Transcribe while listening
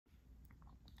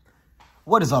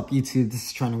What is up, YouTube? This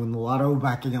is Trying to Win the Lotto,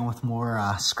 back again with more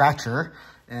Scratcher,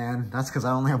 and that's because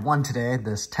I only have one today,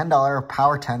 this $10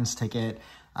 Power 10's ticket.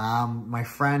 My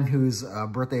friend whose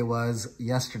birthday was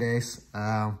yesterday,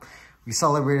 we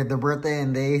celebrated their birthday,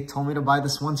 and they told me to buy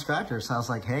this one Scratcher, so I was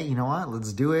like, hey, you know what,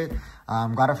 let's do it.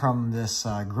 Got it from this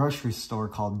grocery store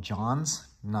called John's.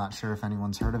 Not sure if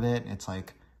anyone's heard of it. It's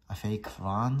like a fake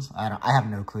Vons. I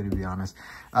have no clue, to be honest.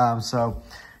 So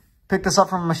picked this up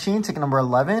from a machine, ticket number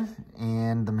 11,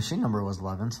 and the machine number was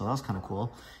 11, so that was kind of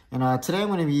cool. And today I'm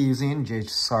going to be using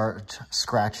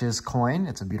Scratch's coin.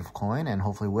 It's a beautiful coin, and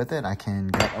hopefully with it I can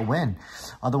get a win.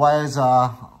 Otherwise,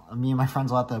 me and my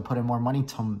friends will have to put in more money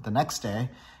the next day,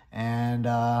 and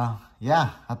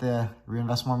yeah, have to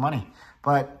reinvest more money.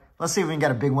 But let's see if we can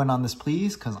get a big win on this,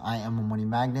 please, because I am a money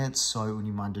magnet, soy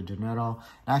unimando dinero.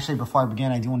 And actually, before I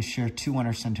begin, I do want to share two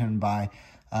winners sent in by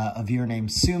a viewer named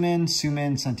Suman.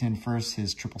 Suman sent in first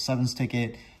his 7’7's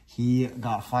ticket. He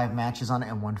got 5 matches on it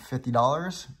and won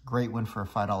 $50. Great win for a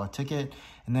 $5 ticket.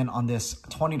 And then on this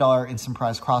 $20 instant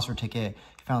prize crossword ticket,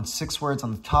 he found 6 words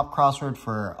on the top crossword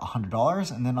for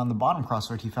 $100. And then on the bottom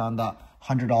crossword, he found that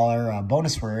 $100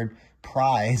 bonus word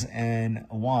prize and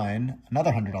won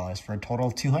another $100 for a total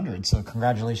of $200. So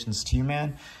congratulations to you,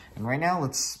 man. And right now,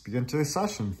 let's begin today's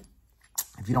session.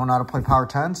 If you don't know how to play Power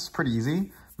 10's, it's pretty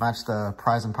easy. Match the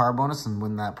prize and power bonus and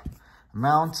win that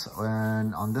amount.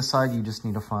 And on this side, you just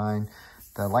need to find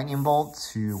the lightning bolt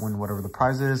to win whatever the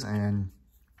prize is. And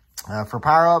for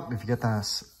power up, if you get the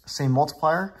same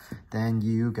multiplier, then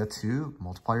you get to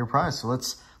multiply your prize. So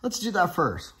let's do that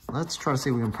first. Let's try to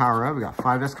see if we can power up. We got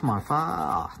 5x. Come on,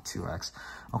 2x.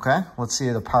 Okay, let's see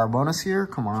the power bonus here.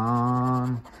 Come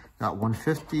on. Got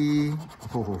 150.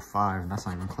 Oh, 5. That's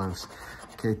not even close.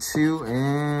 Okay, 2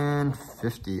 and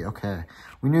 50. Okay,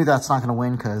 we knew that's not going to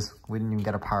win because we didn't even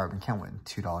get a power up. You can't win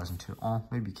 $2 and 2. Oh,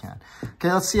 maybe you can.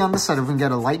 Okay, let's see on this side if we can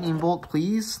get a lightning bolt,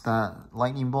 please. That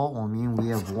lightning bolt will mean we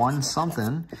have won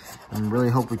something, and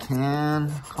really hope we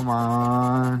can. Come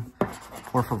on,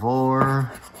 por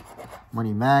favor.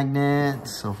 Money magnet.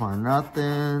 So far,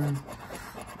 nothing.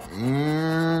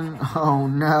 And oh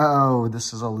no,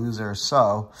 this is a loser.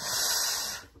 So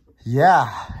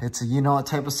yeah, it's a you-know-what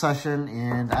type of session,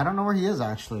 and I don't know where he is,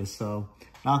 actually, so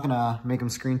not going to make him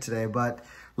screen today, but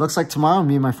looks like tomorrow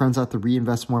me and my friends have to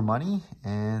reinvest more money,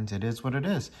 and it is what it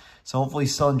is. So hopefully you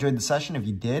still enjoyed the session. If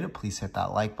you did, please hit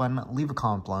that like button, leave a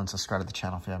comment below, and subscribe to the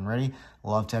channel if you haven't already.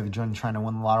 Love to have you join Trying to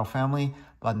Win the Lotto family.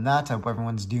 But other than that, I hope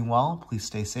everyone's doing well. Please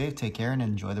stay safe, take care, and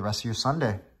enjoy the rest of your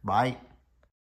Sunday. Bye.